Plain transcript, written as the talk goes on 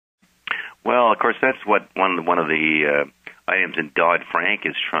Well, of course, that's what one of the items in Dodd-Frank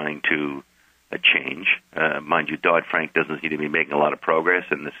is trying to change. Mind you, Dodd-Frank doesn't seem to be making a lot of progress,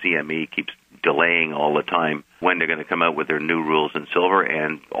 and the CME keeps delaying all the time when they're going to come out with their new rules in silver,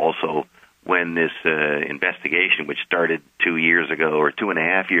 and also when this investigation, which started 2 years ago or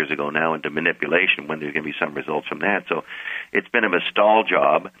 2.5 years ago now into manipulation, when there's going to be some results from that. So it's been a stall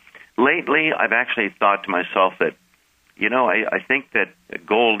job. Lately, I've actually thought to myself that, I think that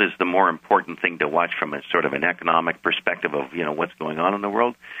gold is the more important thing to watch from a sort of an economic perspective of, what's going on in the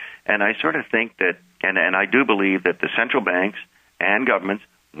world. And I sort of think that, and I do believe that the central banks and governments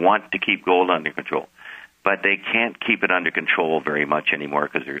want to keep gold under control. But they can't keep it under control very much anymore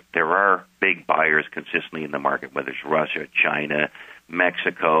because there are big buyers consistently in the market, whether it's Russia, China,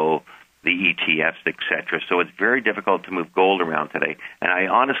 Mexico, the ETFs, etc. So it's very difficult to move gold around today. And I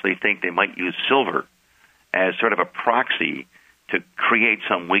honestly think they might use silver as sort of a proxy to create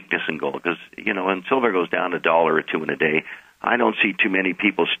some weakness in gold. Because, when silver goes down $1 or $2 in a day, I don't see too many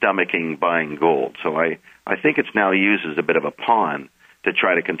people stomaching buying gold. So I think it's now used as a bit of a pawn to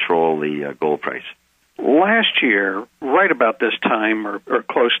try to control the gold price. Last year, right about this time or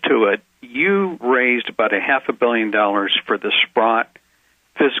close to it, you raised about $500 million for the Sprott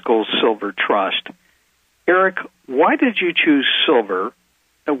Fiscal Silver Trust. Eric, why did you choose silver?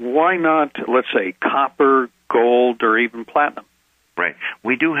 Why not, let's say, copper, gold, or even platinum? Right.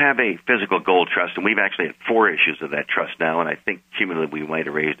 We do have a physical gold trust, and we've actually had 4 issues of that trust now, and I think cumulatively we might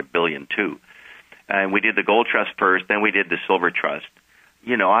have raised $1 billion too. And we did the gold trust first, then we did the silver trust.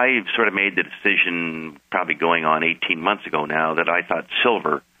 I sort of made the decision probably going on 18 months ago now that I thought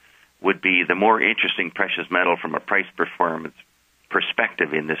silver would be the more interesting precious metal from a price performance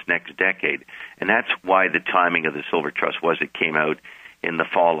perspective in this next decade. And that's why the timing of the silver trust was it came out in the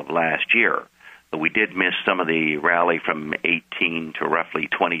fall of last year. But we did miss some of the rally from 18 to roughly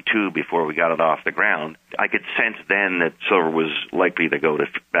 22 before we got it off the ground. I could sense then that silver was likely to go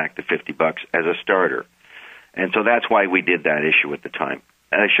back to $50 as a starter. And so that's why we did that issue at the time.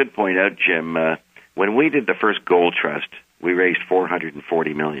 And I should point out, Jim, when we did the first gold trust, we raised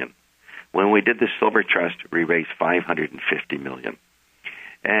 $440 million. When we did the silver trust, we raised $550 million.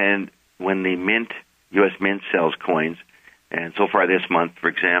 And when the U.S. Mint sells coins, and so far this month, for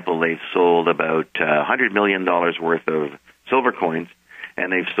example, they've sold about $100 million worth of silver coins,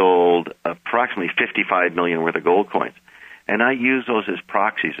 and they've sold approximately $55 million worth of gold coins. And I use those as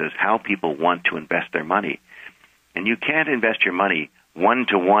proxies as how people want to invest their money. And you can't invest your money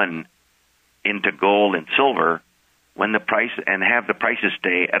 1-to-1 into gold and silver when the price and have the prices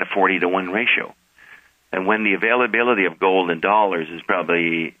stay at a 40-to-1 ratio. And when the availability of gold in dollars is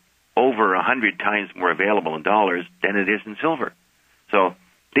probably over 100 times more available in dollars than it is in silver. So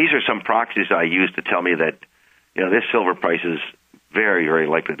these are some proxies I use to tell me that, this silver price is very, very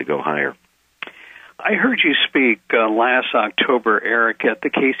likely to go higher. I heard you speak last October, Eric, at the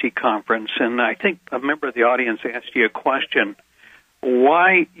Casey conference, and I think a member of the audience asked you a question.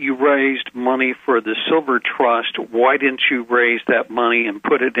 Why you raised money for the Silver Trust, why didn't you raise that money and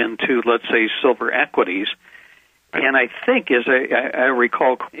put it into, let's say, silver equities? Right. And I think, as I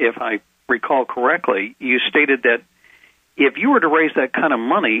recall, if I recall correctly, you stated that if you were to raise that kind of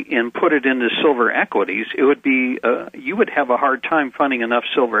money and put it into silver equities, it would be you would have a hard time finding enough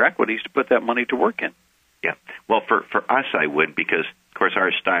silver equities to put that money to work in. Yeah. Well, for us, I would, because, of course,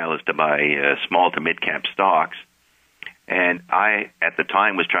 our style is to buy small to mid-cap stocks. And I, at the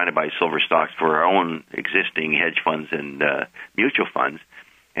time, was trying to buy silver stocks for our own existing hedge funds and mutual funds.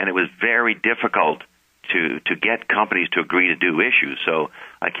 And it was very difficult to get companies to agree to do issues. So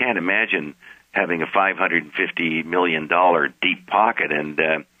I can't imagine having a $550 million deep pocket and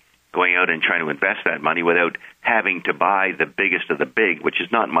going out and trying to invest that money without having to buy the biggest of the big, which is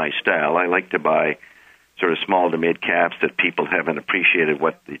not my style. I like to buy sort of small to mid caps that people haven't appreciated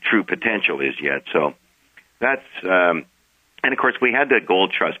what the true potential is yet. So that's, and of course we had the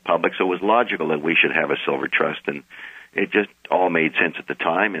gold trust public, so it was logical that we should have a silver trust, and it just all made sense at the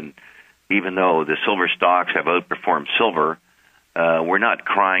time. And even though the silver stocks have outperformed silver, we're not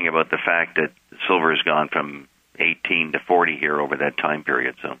crying about the fact that silver has gone from 18 to 40 here over that time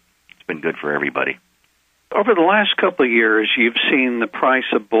period. So it's been good for everybody. Over the last couple of years, you've seen the price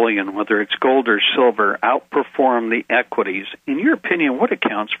of bullion, whether it's gold or silver, outperform the equities. In your opinion, what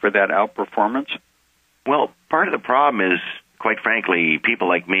accounts for that outperformance? Well, part of the problem is, quite frankly, people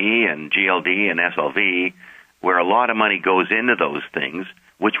like me and GLD and SLV, where a lot of money goes into those things,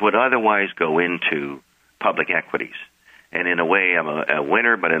 which would otherwise go into public equities. And in a way, I'm a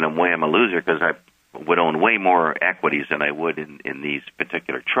winner, but in a way, I'm a loser because I would own way more equities than I would in these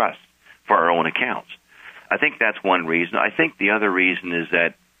particular trusts for our own accounts. I think that's one reason. I think the other reason is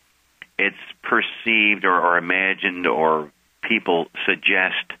that it's perceived or imagined, or people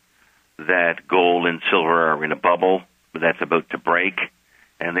suggest that gold and silver are in a bubble that's about to break,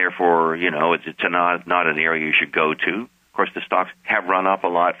 and therefore, it's not an area you should go to. Of course, the stocks have run up a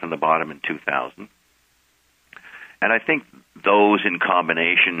lot from the bottom in 2000. And I think those in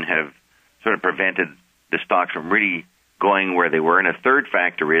combination have sort of prevented the stocks from really going where they were. And a third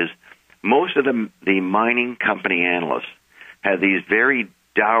factor is most of the mining company analysts have these very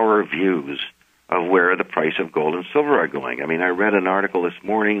dour views of where the price of gold and silver are going. I mean, I read an article this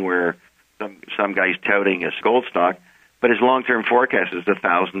morning where some guy's touting a gold stock, but his long-term forecast is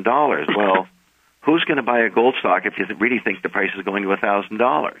 $1,000. Well, who's going to buy a gold stock if you really think the price is going to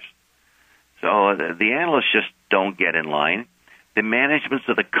 $1,000? So the analysts just don't get in line. The managements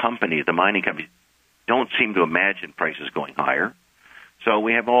of the companies, the mining companies, don't seem to imagine prices going higher. So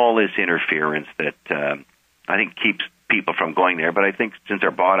we have all this interference that I think keeps people from going there. But I think since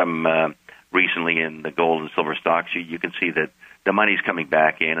our bottom recently in the gold and silver stocks, you can see that the money's coming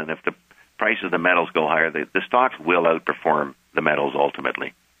back in, and if the price of the metals go higher, the stocks will outperform the metals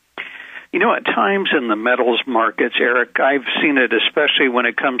ultimately. At times in the metals markets, Eric, I've seen it especially when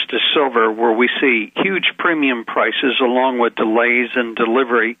it comes to silver, where we see huge premium prices along with delays in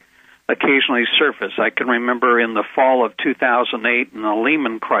delivery occasionally surface. I can remember in the fall of 2008 in the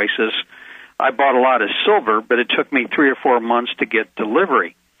Lehman crisis, I bought a lot of silver, but it took me 3 or 4 months to get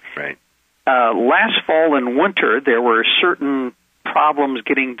delivery. Right. Last fall and winter, there were certain problems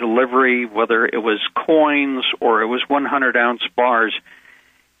getting delivery, whether it was coins or it was 100-ounce bars.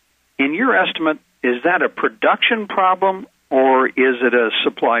 In your estimate, is that a production problem or is it a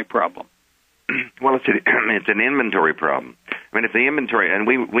supply problem? Well, it's an inventory problem. I mean, if the inventory, and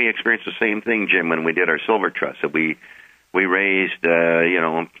we experienced the same thing, Jim, when we did our silver trust. So we raised,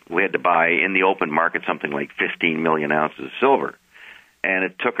 we had to buy in the open market something like 15 million ounces of silver. And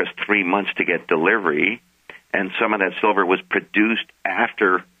it took us 3 months to get delivery, and some of that silver was produced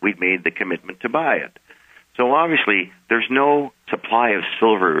after we'd made the commitment to buy it. So obviously, there's no supply of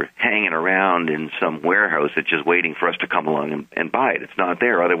silver hanging around in some warehouse that's just waiting for us to come along and buy it. It's not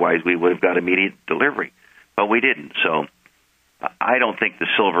there. Otherwise, we would have got immediate delivery. But we didn't. So I don't think the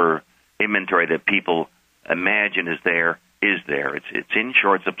silver inventory that people imagine is there is there. It's in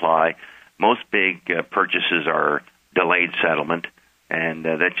short supply. Most big purchases are delayed settlement, and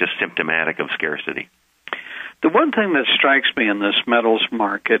that's just symptomatic of scarcity. The one thing that strikes me in this metals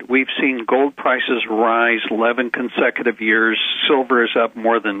market, we've seen gold prices rise 11 consecutive years. Silver is up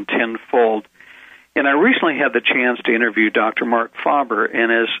more than tenfold. And I recently had the chance to interview Dr. Mark Faber,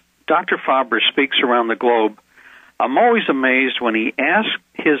 and as Dr. Faber speaks around the globe, I'm always amazed when he asks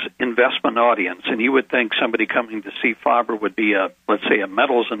his investment audience, and you would think somebody coming to see Faber would be let's say, a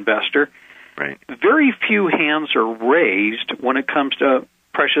metals investor. Right. Very few hands are raised when it comes to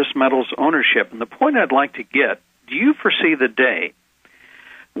precious metals ownership. And the point I'd like to get, do you foresee the day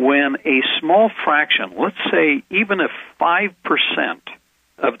when a small fraction, let's say even if 5%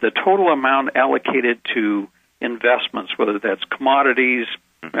 of the total amount allocated to investments, whether that's commodities,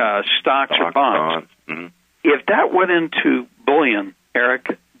 stocks, or bonds, if that went into bullion, Eric,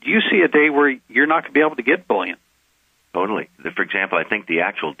 do you see a day where you're not going to be able to get bullion? Totally. For example, I think the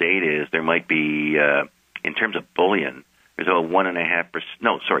actual data is there might be, in terms of bullion, there's a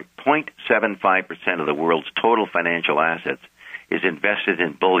 0.75% of the world's total financial assets is invested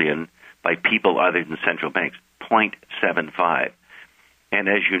in bullion by people other than central banks. 0.75. And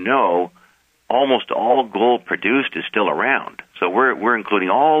as you know, almost all gold produced is still around. So we're including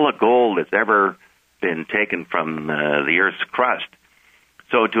all the gold that's ever been taken from the Earth's crust.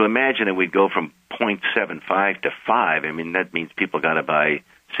 So to imagine that we'd go from 0.75 to 5, I mean, that means people got to buy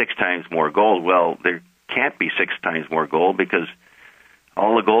 6 times more gold. Well, there can't be 6 times more gold because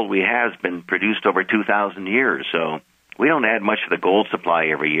all the gold we have has been produced over 2,000 years. So we don't add much to the gold supply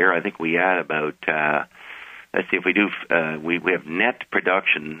every year. I think we add about, let's see, if we do, we have net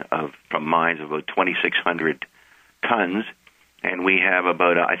production from mines of about 2,600 tons, and we have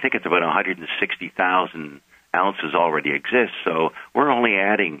about, I think it's about 160,000 ounces already exist. So we're only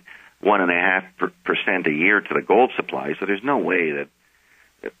adding 1.5% a year to the gold supply. So there's no way that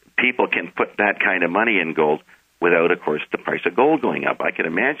people can put that kind of money in gold without, of course, the price of gold going up. I can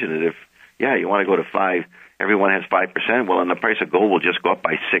imagine it if, you want to go to 5, everyone has 5%, well, and the price of gold will just go up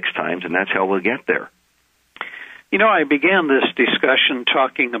by 6 times, and that's how we'll get there. I began this discussion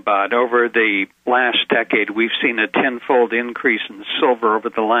talking about over the last decade, we've seen a tenfold increase in silver over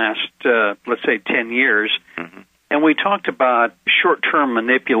the last, let's say, 10 years. Mm-hmm. And we talked about short-term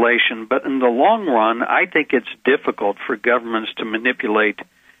manipulation, but in the long run, I think it's difficult for governments to manipulate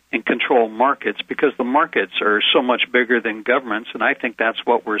and control markets, because the markets are so much bigger than governments, and I think that's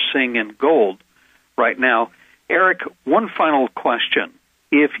what we're seeing in gold right now. Eric, one final question.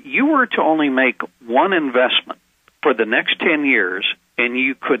 If you were to only make one investment for the next 10 years and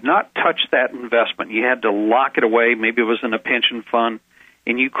you could not touch that investment, you had to lock it away, maybe it was in a pension fund,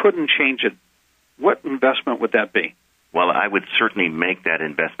 and you couldn't change it, what investment would that be? Well, I would certainly make that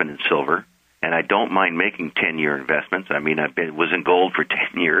investment in silver, and I don't mind making 10-year investments. I mean, was in gold for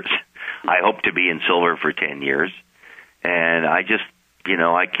 10 years. I hope to be in silver for 10 years. And I just,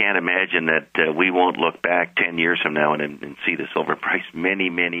 I can't imagine that we won't look back 10 years from now and see the silver price many,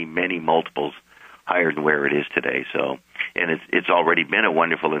 many, many multiples higher than where it is today. So, and it's already been a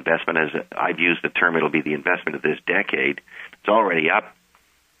wonderful investment. As I've used the term, it'll be the investment of this decade. It's already up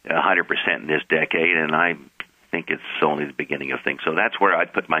 100% in this decade, and I think it's only the beginning of things. So that's where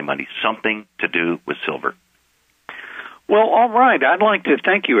I'd put my money, something to do with silver. Well, all right. I'd like to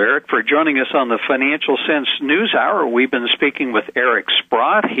thank you, Eric, for joining us on the Financial Sense News Hour. We've been speaking with Eric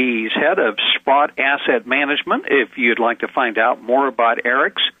Sprott. He's head of Sprott Asset Management. If you'd like to find out more about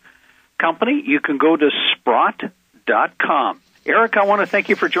Eric's company, you can go to Sprott.com. Eric, I want to thank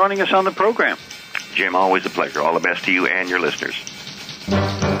you for joining us on the program. Jim, always a pleasure. All the best to you and your listeners.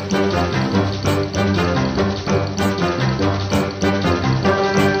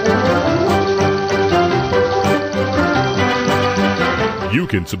 You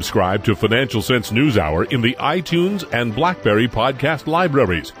can subscribe to Financial Sense News Hour in the iTunes and BlackBerry podcast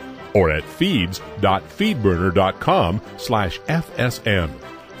libraries or at feeds.feedburner.com/FSN.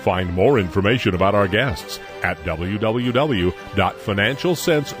 Find more information about our guests at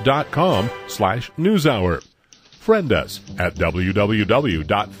www.financialsense.com/newshour. Friend us at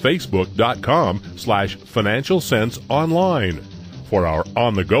www.facebook.com/financialsenseonline. For our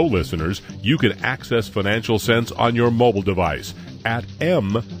on-the-go listeners, you can access Financial Sense on your mobile device at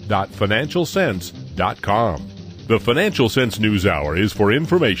m.financialsense.com. The Financial Sense News Hour is for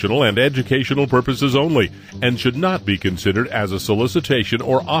informational and educational purposes only and should not be considered as a solicitation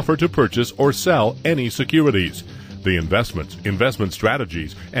or offer to purchase or sell any securities. The investments, investment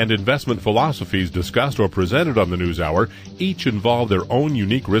strategies, and investment philosophies discussed or presented on the News Hour each involve their own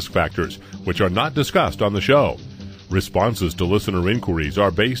unique risk factors, which are not discussed on the show. Responses to listener inquiries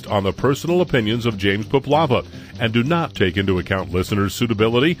are based on the personal opinions of James Poplava and do not take into account listeners'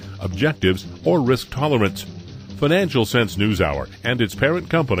 suitability, objectives, or risk tolerance. Financial Sense News Hour and its parent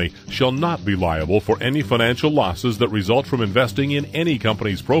company shall not be liable for any financial losses that result from investing in any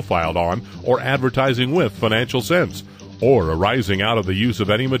companies profiled on or advertising with Financial Sense, or arising out of the use of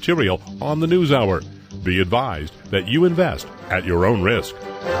any material on the News Hour. Be advised that you invest at your own risk.